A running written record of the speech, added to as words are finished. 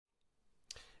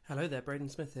Hello there, Braden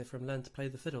Smith here from Learn to Play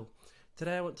the Fiddle.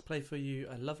 Today I want to play for you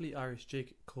a lovely Irish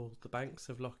jig called the Banks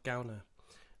of Lough Gowna.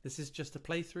 This is just a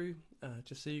playthrough,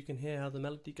 just so you can hear how the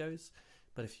melody goes,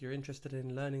 but if you're interested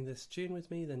in learning this tune with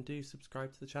me, then do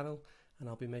subscribe to the channel and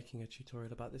I'll be making a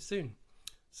tutorial about this soon.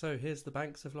 So here's the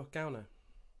Banks of Lough Gowna.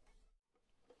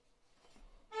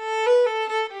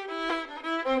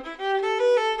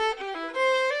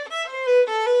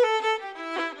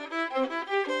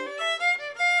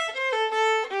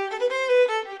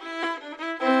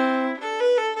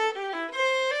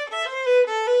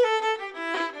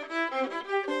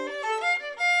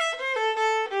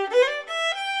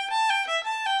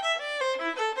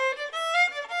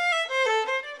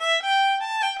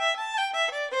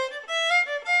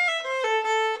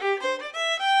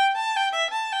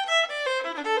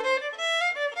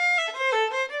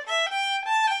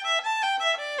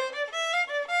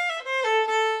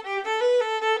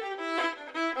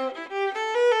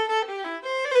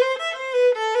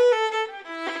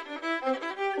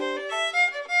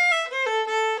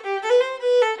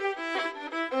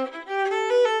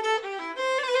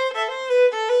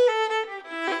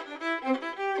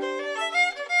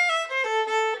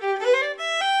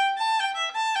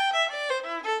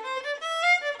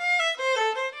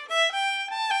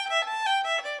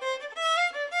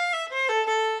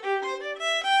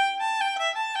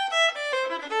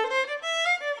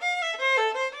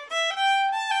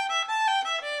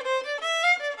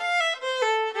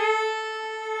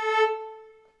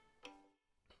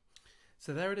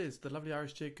 So there it is, the lovely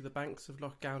Irish jig, the Banks of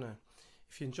Lough Gowna.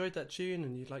 If you enjoyed that tune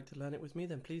and you'd like to learn it with me,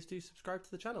 then please do subscribe to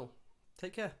the channel.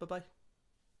 Take care, bye bye.